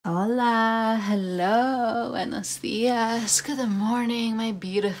Hello, buenos dias, good morning, my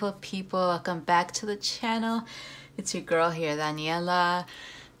beautiful people. Welcome back to the channel. It's your girl here, Daniela,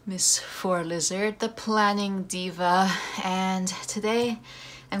 Miss Four Lizard, the planning diva. And today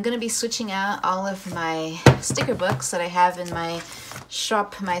I'm gonna be switching out all of my sticker books that I have in my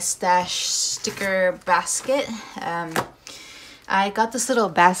shop, my stash sticker basket. I got this little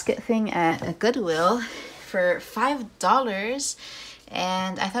basket thing at Goodwill for $5.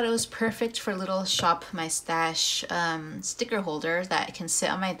 And I thought it was perfect for a little shop my stash sticker holder that can sit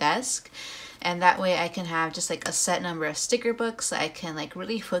on my desk, and that way I can have just like a set number of sticker books that I can like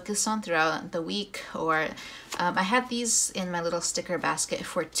really focus on throughout the week. Or I had these in my little sticker basket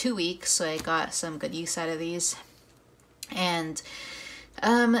for 2 weeks, so I got some good use out of these. And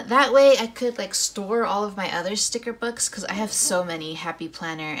that way I could like store all of my other sticker books, because I have so many Happy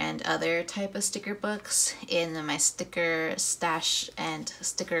Planner and other type of sticker books in my sticker stash and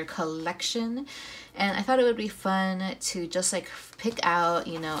sticker collection. And I thought it would be fun to just like pick out,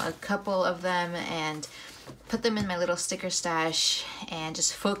 you know, a couple of them and put them in my little sticker stash and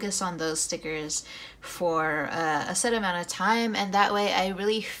just focus on those stickers for a set amount of time. And that way I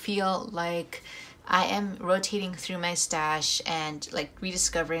really feel like I am rotating through my stash and like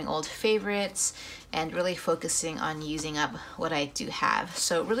rediscovering old favorites and really focusing on using up what I do have.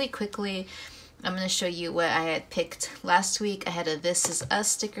 So really quickly, I'm going to show you what I had picked last week. I had a This Is Us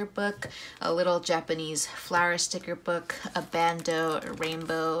sticker book, a little Japanese flower sticker book, a bando, a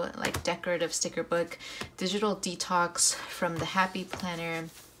rainbow, like decorative sticker book, digital detox from the Happy Planner,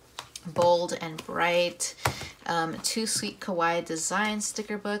 bold and bright, 2 sweet kawaii design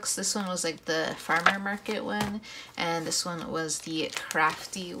sticker books. This one was like the farmer market one, and this one was the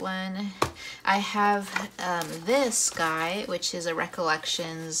crafty one. I have this guy, which is a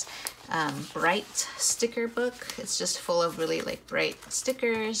recollections bright sticker book. It's just full of really like bright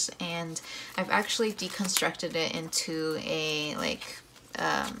stickers, and I've actually deconstructed it into a like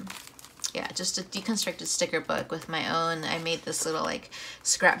yeah, just a deconstructed sticker book with my own. I made this little like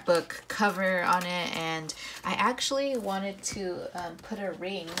scrapbook cover on it, and I actually wanted to put a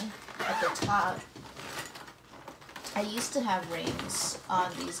ring at the top. I used to have rings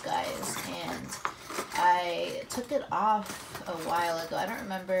on these guys, and I took it off a while ago. I don't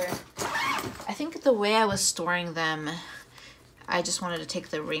remember. I think the way I was storing them, I just wanted to take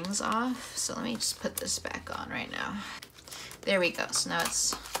the rings off. So let me just put this back on right now. There we go. So now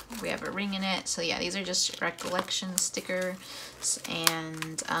we have a ring in it. So yeah, these are just recollection stickers.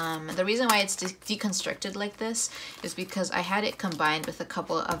 And the reason why it's deconstructed like this is because I had it combined with a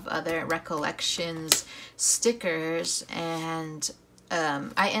couple of other recollections stickers, and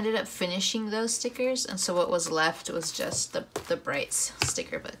I ended up finishing those stickers, and so what was left was just the Brights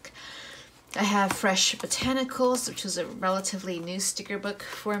sticker book. I have Fresh Botanicals, which was a relatively new sticker book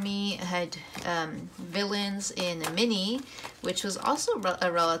for me. I had Villains in Mini, which was also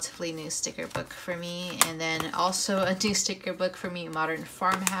a relatively new sticker book for me. And then also a new sticker book for me, Modern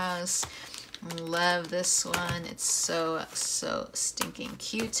Farmhouse. Love this one. It's so stinking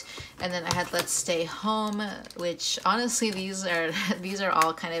cute. And then I had Let's Stay Home, which honestly these are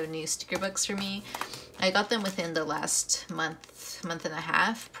all kind of new sticker books for me. I got them within the last month and a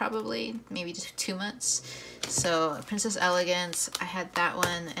half, probably, maybe just 2 months. So Princess Elegance, I had that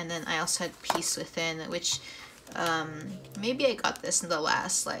one, and then I also had Peace Within, which maybe I got this in the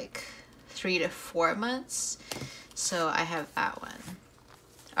last like 3 to 4 months. So I have that one.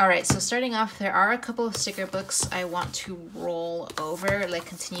 Alright, so starting off, there are a couple of sticker books I want to roll over, like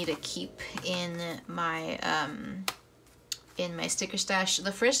continue to keep in my sticker stash.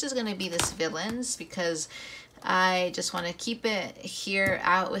 The first is going to be this Villains, because I just want to keep it here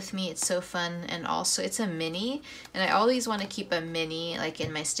out with me. It's so fun, and also it's a mini, and I always want to keep a mini like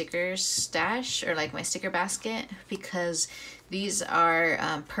in my stickers stash or like my sticker basket, because these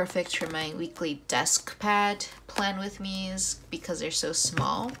are perfect for my weekly desk pad plan with me's, because they're so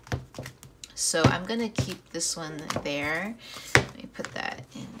small. So I'm gonna keep this one there. Let me put that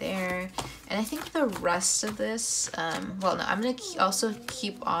in there. And I think the rest of this, well, no, I'm gonna also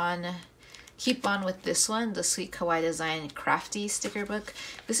keep on with this one, the Sweet Kawaii Design Crafty sticker book.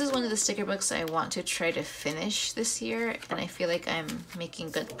 This is one of the sticker books I want to try to finish this year, and I feel like I'm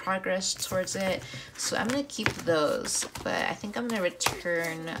making good progress towards it. So I'm gonna keep those, but I think I'm gonna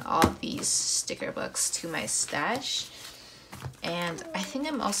return all these sticker books to my stash. And I think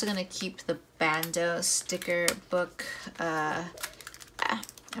I'm also gonna keep the Bando sticker book.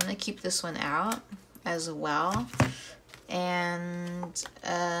 I'm gonna keep this one out as well. And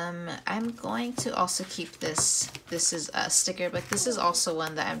I'm going to also keep this is a sticker, but this is also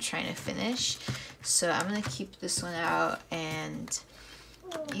one that I'm trying to finish. So I'm gonna keep this one out, and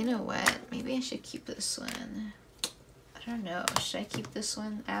You know what? Maybe I should keep this one. I don't know. Should I keep this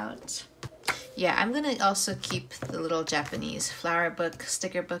one out? Yeah, I'm gonna also keep the little Japanese flower book,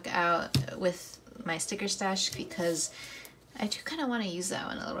 sticker book out with my sticker stash because I do kind of want to use that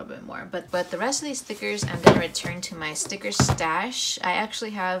one a little bit more. But the rest of these stickers I'm gonna return to my sticker stash. I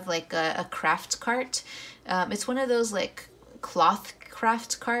actually have like a craft cart. It's one of those like cloth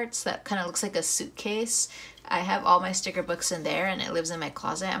craft carts that kind of looks like a suitcase. I have all my sticker books in there and it lives in my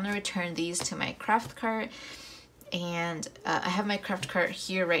closet. I'm gonna return these to my craft cart. And I have my craft cart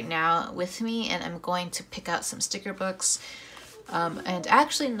here right now with me, and I'm going to pick out some sticker books. And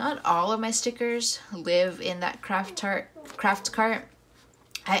actually not all of my stickers live in that craft cart.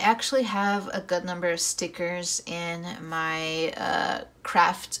 I actually have a good number of stickers in my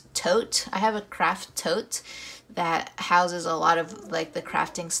craft tote. I have a craft tote that houses a lot of like the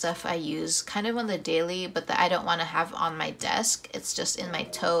crafting stuff I use kind of on the daily, but that I don't want to have on my desk. It's just in my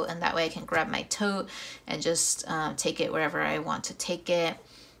tote, and that way I can grab my tote and just take it wherever I want to take it.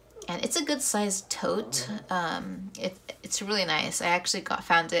 And it's a good sized tote. It's really nice. I actually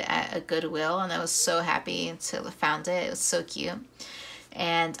found it at a Goodwill, and I was so happy to have found it. It was so cute.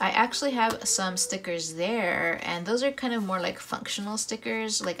 And I actually have some stickers there, and those are kind of more like functional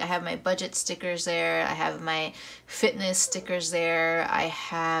stickers. Like I have my budget stickers there, I have my fitness stickers there, I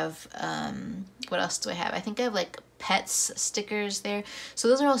have, what else do I have? I think I have like pets stickers there. So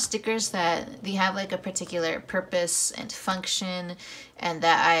those are all stickers that they have like a particular purpose and function, and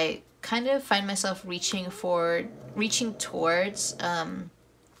that I kind of find myself reaching towards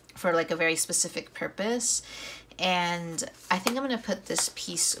for like a very specific purpose. And I think I'm going to put this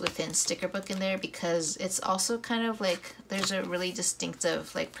piece within sticker book in there because it's also kind of like there's a really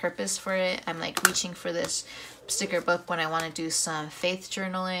distinctive like purpose for it. I'm like reaching for this sticker book when I want to do some faith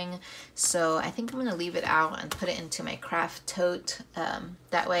journaling. So I think I'm going to leave it out and put it into my craft tote.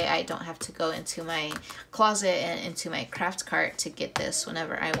 That way I don't have to go into my closet and into my craft cart to get this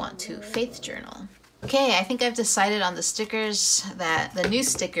whenever I want to faith journal. Okay, I think I've decided on the stickers, the new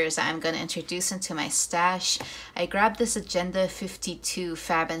stickers that I'm going to introduce into my stash. I grabbed this Agenda 52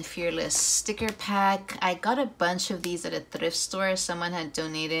 Fab and Fearless sticker pack. I got a bunch of these at a thrift store. Someone had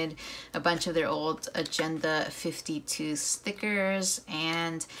donated a bunch of their old Agenda 52 stickers,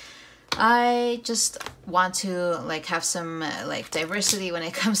 and I just want to like have some like diversity when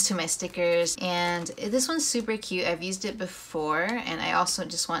it comes to my stickers. And this one's super cute. I've used it before, and I also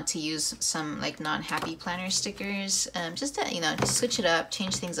just want to use some like non-happy planner stickers, just to, you know, just switch it up,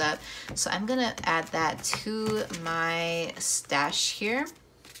 change things up. So I'm gonna add that to my stash here.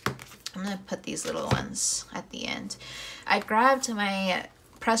 I'm gonna put these little ones at the end. I grabbed my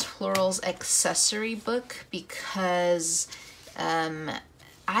Pressed Florals accessory book because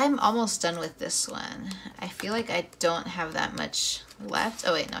I'm almost done with this one. I feel like I don't have that much left.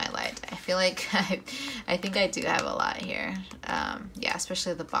 Oh wait, no, I lied. I feel like I think I do have a lot here. Yeah,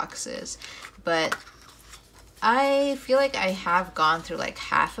 especially the boxes. But I feel like I have gone through like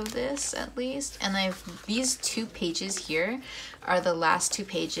half of this at least. And these 2 pages here are the last 2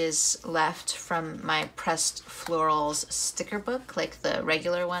 pages left from my Pressed Florals sticker book, like the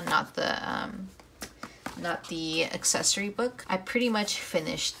regular one, not the accessory book. I pretty much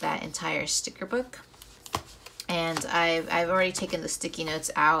finished that entire sticker book, and I've already taken the sticky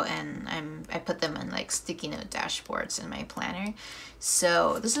notes out, and I put them in like sticky note dashboards in my planner.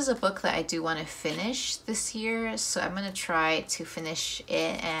 So this is a book that I do want to finish this year, so I'm gonna try to finish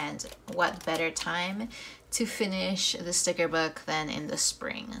it, and what better time to finish the sticker book than in the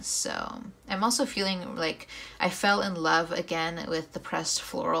spring. So I'm also feeling like I fell in love again with the Pressed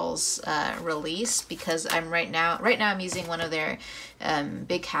Florals release, because right now I'm using one of their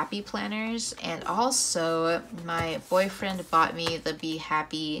Big Happy planners, and also my boyfriend bought me the Be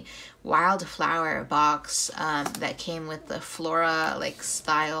Happy Wildflower box that came with the Flora like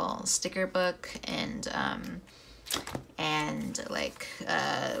style sticker book, and like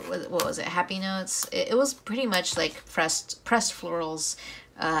what was it, Happy Notes. It was pretty much like Pressed Florals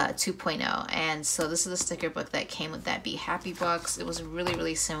 2.0, and so this is the sticker book that came with that Be Happy box. It was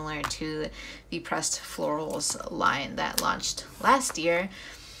really similar to the Pressed Florals line that launched last year,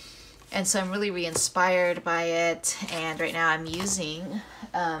 and so I'm really re-inspired by it. And right now I'm using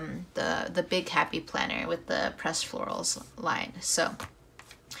the Big Happy planner with the Pressed Florals line. So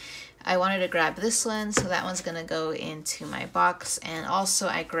I wanted to grab this one, so that one's gonna go into my box. And also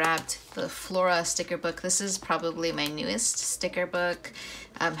I grabbed the Flora sticker book. This is probably my newest sticker book.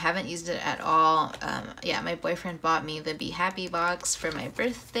 Haven't used it at all. Yeah, my boyfriend bought me the Be Happy box for my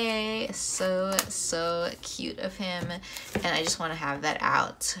birthday. So cute of him, and I just want to have that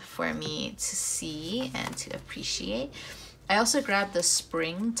out for me to see and to appreciate. I also grabbed the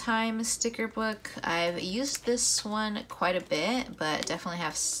springtime sticker book. I've used this one quite a bit, but definitely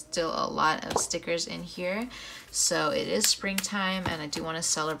have still a lot of stickers in here. So it is springtime and I do want to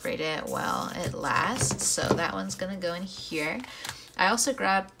celebrate it while it lasts. So that one's gonna go in here. I also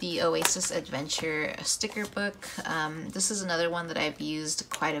grabbed the Oasis Adventure sticker book. This is another one that I've used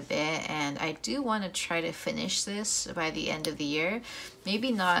quite a bit, and I do want to try to finish this by the end of the year.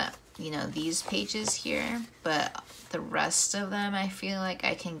 Maybe not, you know, these pages here, but the rest of them I feel like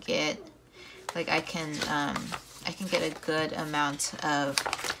I can get, like I can get a good amount of,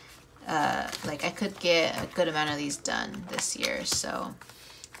 like I could get a good amount of these done this year. So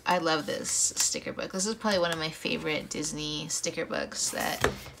I love this sticker book. This is probably one of my favorite Disney sticker books that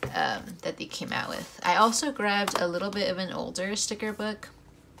that they came out with. I also grabbed a little bit of an older sticker book.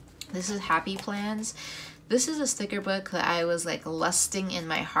 This is Happy Plans. This is a sticker book that I was like lusting in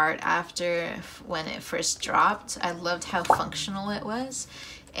my heart after when it first dropped. I loved how functional it was,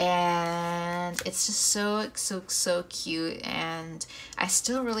 and it's just so cute, and I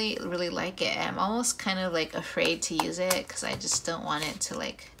still really like it. I'm almost kind of like afraid to use it because I just don't want it to,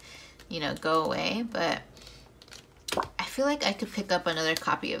 like, you know, go away, but I feel like I could pick up another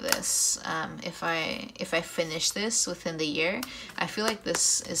copy of this if I finish this within the year. I feel like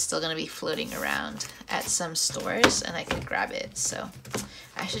this is still gonna be floating around at some stores and I can grab it, so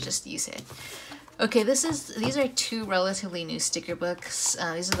I should just use it. Okay, these are two relatively new sticker books.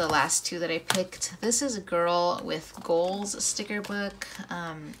 These are the last two that I picked. This is a Girl with Goals sticker book.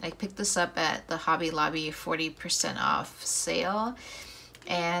 I picked this up at the Hobby Lobby 40% off sale.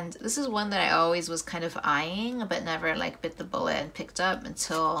 And this is one that I always was kind of eyeing, but never like bit the bullet and picked up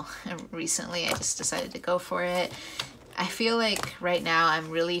until recently. I just decided to go for it. I feel like right now I'm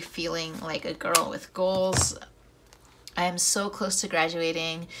really feeling like a girl with goals. I am so close to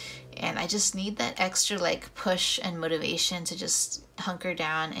graduating and I just need that extra like push and motivation to just hunker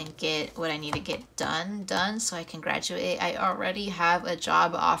down and get what I need to get done so I can graduate. I already have a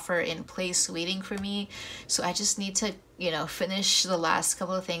job offer in place waiting for me, so I just need to, you know, finish the last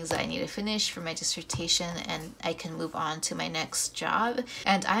couple of things that I need to finish for my dissertation and I can move on to my next job.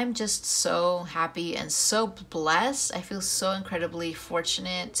 And I'm just so happy and so blessed. I feel so incredibly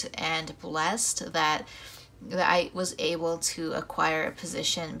fortunate and blessed that I was able to acquire a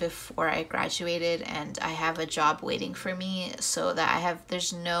position before I graduated, and I have a job waiting for me, so that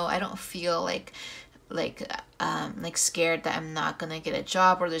I don't feel like scared that I'm not gonna get a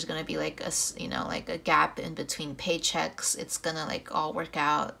job or there's gonna be like a, you know, like a gap in between paychecks. It's gonna like all work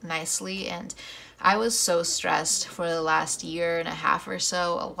out nicely. And I was so stressed for the last year and a half or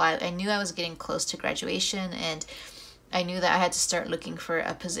so. I knew I was getting close to graduation, and I knew that I had to start looking for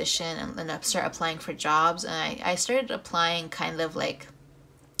a position and start applying for jobs. And I started applying kind of like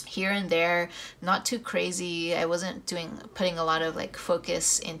here and there, not too crazy. I wasn't putting a lot of like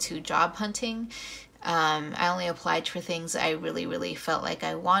focus into job hunting. I only applied for things I really felt like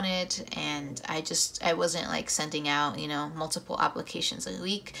I wanted, and I wasn't like sending out, you know, multiple applications a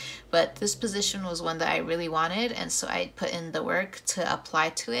week, but this position was one that I really wanted, and so I put in the work to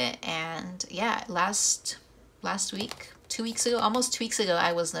apply to it. And yeah, last week, 2 weeks ago, almost 2 weeks ago,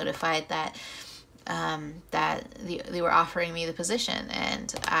 I was notified that they were offering me the position,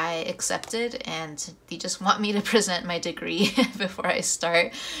 and I accepted, and they just want me to present my degree before I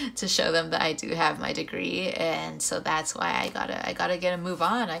start to show them that I do have my degree. And so that's why I gotta get a move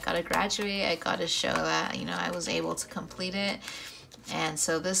on. I gotta graduate. I gotta show that, you know, I was able to complete it. And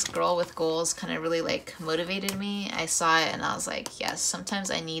so this Girl with Goals kind of really like motivated me. I saw it and I was like, yes,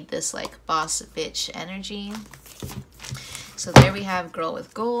 sometimes I need this like boss bitch energy. So there we have Girl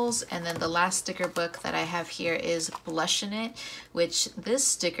with Goals. And then the last sticker book that I have here is Blushin' It, which this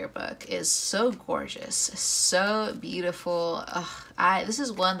sticker book is so gorgeous, so beautiful. This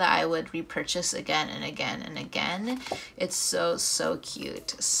is one that I would repurchase again and again and again. It's so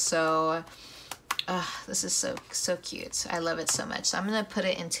cute. So this is so cute. I love it so much. So I'm gonna put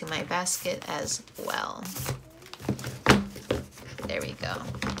it into my basket as well. There we go.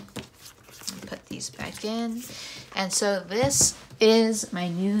 Put these back in. And so this is my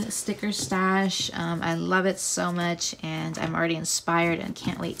new sticker stash. I love it so much, and I'm already inspired and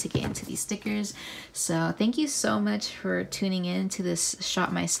can't wait to get into these stickers. So thank you so much for tuning in to this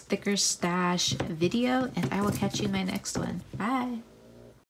Shop My Sticker Stash video, and I will catch you in my next one. Bye.